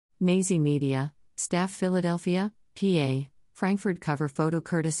Nazy Media, Staff Philadelphia, PA, Frankfurt cover photo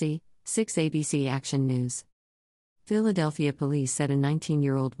courtesy, 6 ABC Action News. Philadelphia police said a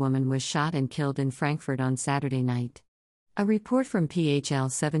 19-year-old woman was shot and killed in Frankfurt on Saturday night. A report from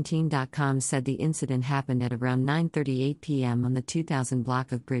PHL17.com said the incident happened at around 9:38 p.m. on the 2000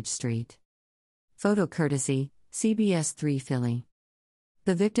 block of Bridge Street. Photo courtesy, CBS 3 Philly.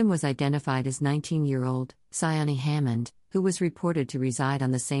 The victim was identified as 19-year-old Sione Hammond, who was reported to reside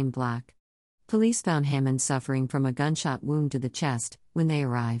on the same block. Police found Hammond suffering from a gunshot wound to the chest when they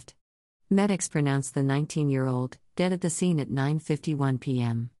arrived. Medics pronounced the 19-year-old dead at the scene at 9:51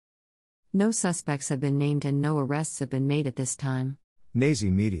 p.m. No suspects have been named and no arrests have been made at this time. Nazy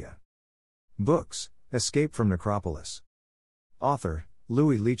Media. Books, Escape from Necropolis. Author,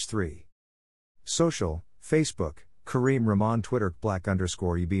 Louis Leach 3. Social, Facebook, Kareem Rahman Twitter,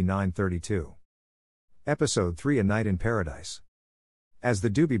 _EB932. Episode 3 A Night in Paradise. As the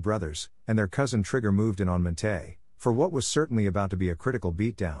Doobie Brothers and their cousin Trigger moved in on Monte, for what was certainly about to be a critical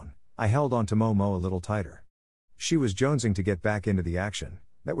beatdown, I held on to Momo a little tighter. She was jonesing to get back into the action,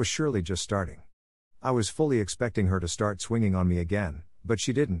 that was surely just starting. I was fully expecting her to start swinging on me again, but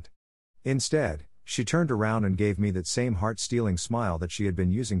she didn't. Instead, she turned around and gave me that same heart-stealing smile that she had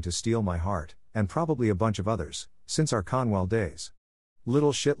been using to steal my heart, and probably a bunch of others, since our Conwell days.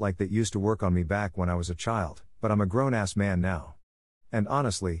 Little shit like that used to work on me back when I was a child, but I'm a grown-ass man now. And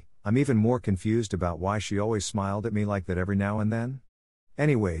honestly, I'm even more confused about why she always smiled at me like that every now and then.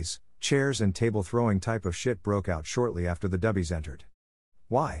 Anyways, chairs and table throwing type of shit broke out shortly after the Dubbies entered.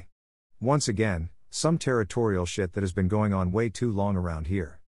 Why? Once again, some territorial shit that has been going on way too long around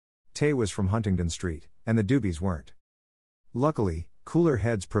here. Tay was from Huntington Street, and the Doobies weren't. Luckily, cooler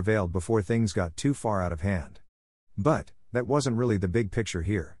heads prevailed before things got too far out of hand. But, that wasn't really the big picture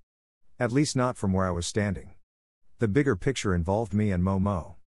here. At least not from where I was standing. The bigger picture involved me and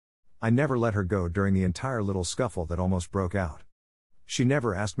Momo. I never let her go during the entire little scuffle that almost broke out. She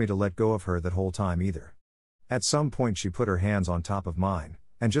never asked me to let go of her that whole time either. At some point she put her hands on top of mine,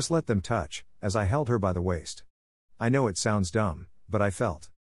 and just let them touch, as I held her by the waist. I know it sounds dumb, but I felt.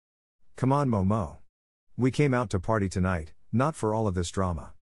 Come on Momo. We came out to party tonight, not for all of this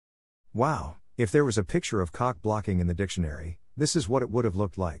drama. Wow, if there was a picture of cock blocking in the dictionary, this is what it would have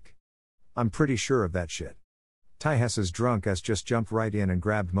looked like. I'm pretty sure of that shit. Ty Hess's drunk ass just jumped right in and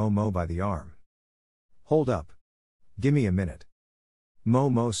grabbed Momo by the arm. Hold up. Gimme a minute.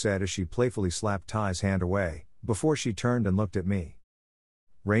 Momo said as she playfully slapped Ty's hand away, before she turned and looked at me.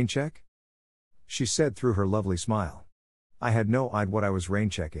 Rain check? She said through her lovely smile. I had no idea what I was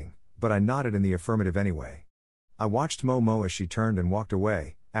rain checking, but I nodded in the affirmative anyway. I watched Momo as she turned and walked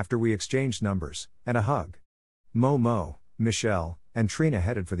away, after we exchanged numbers, and a hug. Momo, Michelle, and Trina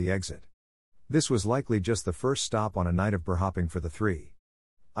headed for the exit. This was likely just the first stop on a night of bar-hopping for the three.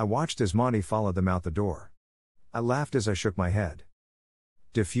 I watched as Monty followed them out the door. I laughed as I shook my head.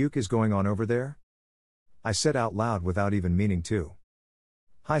 Defuke is going on over there? I said out loud without even meaning to.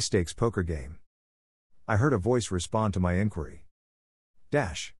 High-stakes poker game. I heard a voice respond to my inquiry.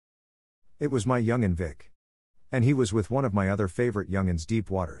 Dash. It was my youngin' Vic. And he was with one of my other favorite youngins, Deep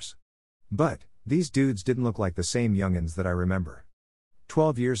Waters. But, these dudes didn't look like the same youngins that I remember.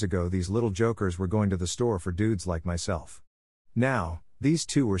 12 years ago these little jokers were going to the store for dudes like myself. Now, these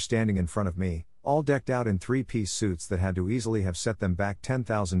two were standing in front of me, all decked out in three-piece suits that had to easily have set them back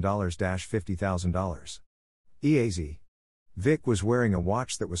 $10,000-$50,000. Easy. Vic was wearing a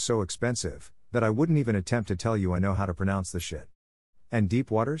watch that was so expensive, that I wouldn't even attempt to tell you I know how to pronounce the shit. And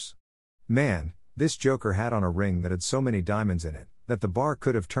Deep Waters? Man, this joker had on a ring that had so many diamonds in it, that the bar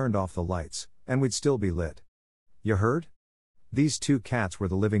could have turned off the lights, and we'd still be lit. You heard? These two cats were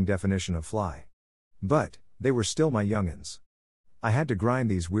the living definition of fly. But, they were still my youngins. I had to grind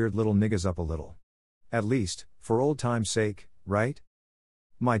these weird little niggas up a little. At least, for old time's sake, right?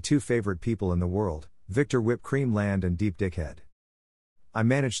 My two favorite people in the world, Victor Whipped Cream Land and Deep Dickhead. I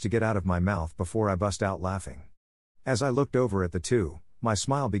managed to get out of my mouth before I bust out laughing. As I looked over at the two, my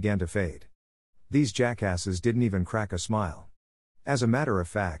smile began to fade. These jackasses didn't even crack a smile. As a matter of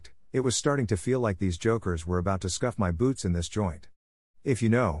fact, it was starting to feel like these jokers were about to scuff my boots in this joint. If you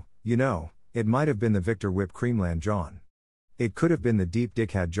know, it might have been the Victor Whipped Creamland John. It could have been the Deep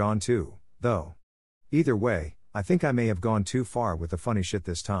Dickhead John too, though. Either way, I think I may have gone too far with the funny shit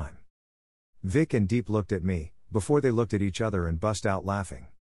this time. Vic and Deep looked at me, before they looked at each other and bust out laughing.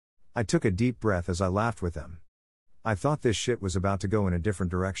 I took a deep breath as I laughed with them. I thought this shit was about to go in a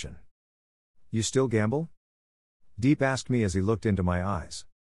different direction. You still gamble? Deep asked me as he looked into my eyes.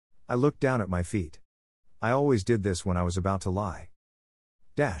 I looked down at my feet. I always did this when I was about to lie.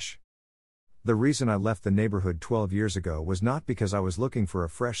 Dash. The reason I left the neighborhood 12 years ago was not because I was looking for a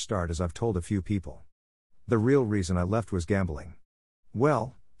fresh start, as I've told a few people. The real reason I left was gambling.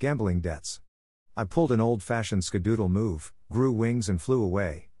 Well, gambling debts. I pulled an old-fashioned skadoodle move, grew wings and flew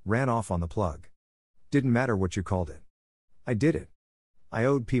away, ran off on the plug. Didn't matter what you called it. I did it. I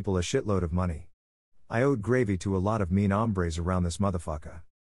owed people a shitload of money. I owed gravy to a lot of mean hombres around this motherfucker.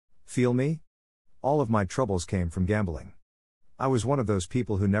 Feel me? All of my troubles came from gambling. I was one of those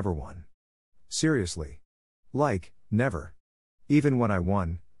people who never won. Seriously. Like, never. Even when I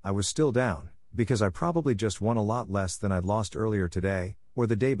won, I was still down, because I probably just won a lot less than I'd lost earlier today, or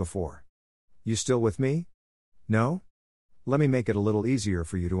the day before. You still with me? No? Let me make it a little easier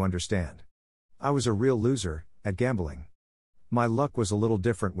for you to understand. I was a real loser at gambling. My luck was a little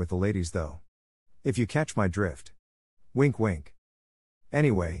different with the ladies though. If you catch my drift. Wink wink.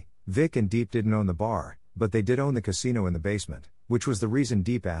 Anyway, Vic and Deep didn't own the bar, but they did own the casino in the basement, which was the reason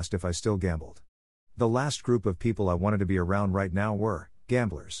Deep asked if I still gambled. The last group of people I wanted to be around right now were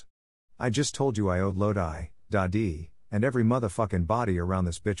gamblers. I just told you I owed Lodi, Dadi, and every motherfucking body around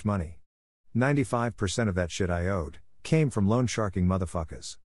this bitch money. 95% of that shit I owed came from loan sharking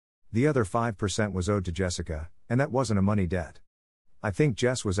motherfuckers. The other 5% was owed to Jessica, and that wasn't a money debt. I think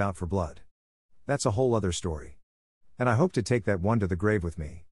Jess was out for blood. That's a whole other story. And I hope to take that one to the grave with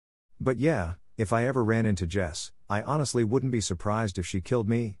me. But yeah, if I ever ran into Jess, I honestly wouldn't be surprised if she killed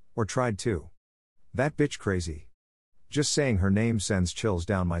me, or tried to. That bitch crazy. Just saying her name sends chills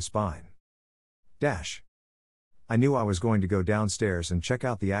down my spine. Dash. I knew I was going to go downstairs and check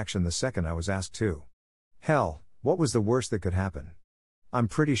out the action the second I was asked to. Hell, what was the worst that could happen? I'm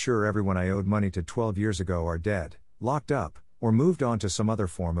pretty sure everyone I owed money to 12 years ago are dead, locked up, or moved on to some other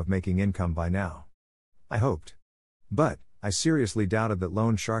form of making income by now. I hoped. But, I seriously doubted that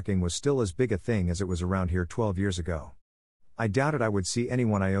loan sharking was still as big a thing as it was around here 12 years ago. I doubted I would see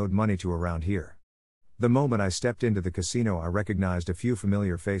anyone I owed money to around here. The moment I stepped into the casino, I recognized a few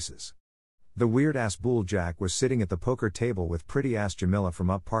familiar faces. The weird-ass Bulljack was sitting at the poker table with pretty-ass Jamila from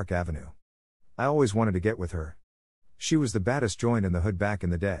up Park Avenue. I always wanted to get with her. She was the baddest joint in the hood back in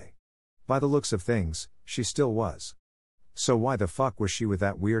the day. By the looks of things, she still was. So why the fuck was she with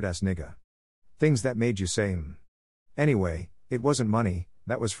that weird-ass nigga? Things that made you say Anyway, it wasn't money,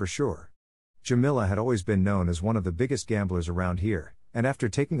 that was for sure. Jamila had always been known as one of the biggest gamblers around here, and after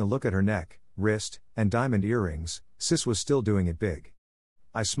taking a look at her neck, wrist, and diamond earrings, sis was still doing it big.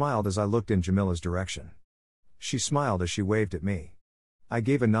 I smiled as I looked in Jamila's direction. She smiled as she waved at me. I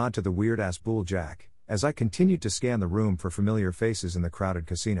gave a nod to the weird-ass Bulljack, as I continued to scan the room for familiar faces in the crowded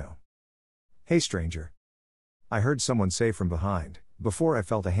casino. Hey stranger. I heard someone say from behind, before I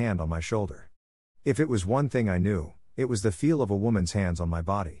felt a hand on my shoulder. If it was one thing I knew, it was the feel of a woman's hands on my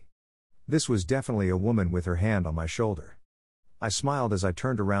body. This was definitely a woman with her hand on my shoulder. I smiled as I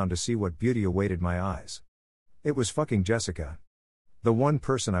turned around to see what beauty awaited my eyes. It was fucking Jessica. The one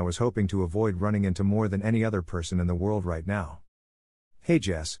person I was hoping to avoid running into more than any other person in the world right now. Hey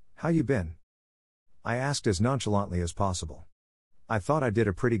Jess, how you been? I asked as nonchalantly as possible. I thought I did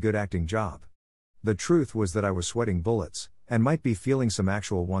a pretty good acting job. The truth was that I was sweating bullets, and might be feeling some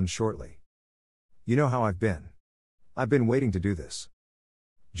actual ones shortly. You know how I've been. I've been waiting to do this.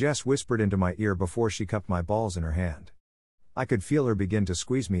 Jess whispered into my ear before she cupped my balls in her hand. I could feel her begin to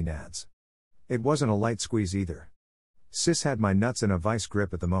squeeze me nads. It wasn't a light squeeze either. Sis had my nuts in a vice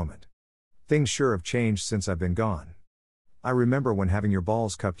grip at the moment. Things sure have changed since I've been gone. I remember when having your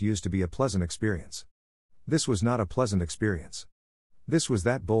balls cupped used to be a pleasant experience. This was not a pleasant experience. This was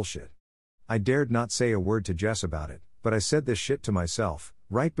that bullshit. I dared not say a word to Jess about it, but I said this shit to myself,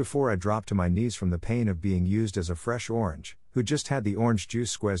 right before I dropped to my knees from the pain of being used as a fresh orange, who just had the orange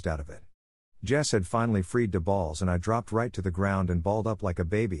juice squeezed out of it. Jess had finally freed the balls and I dropped right to the ground and balled up like a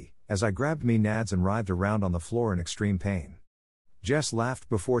baby, as I grabbed me nads and writhed around on the floor in extreme pain. Jess laughed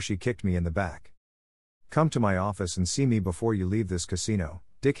before she kicked me in the back. Come to my office and see me before you leave this casino,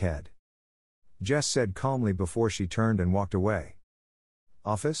 dickhead. Jess said calmly before she turned and walked away.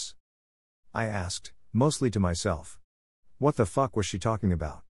 Office? I asked, mostly to myself. What the fuck was she talking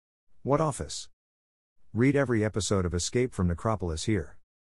about? What office? Read every episode of Escape from Necropolis here.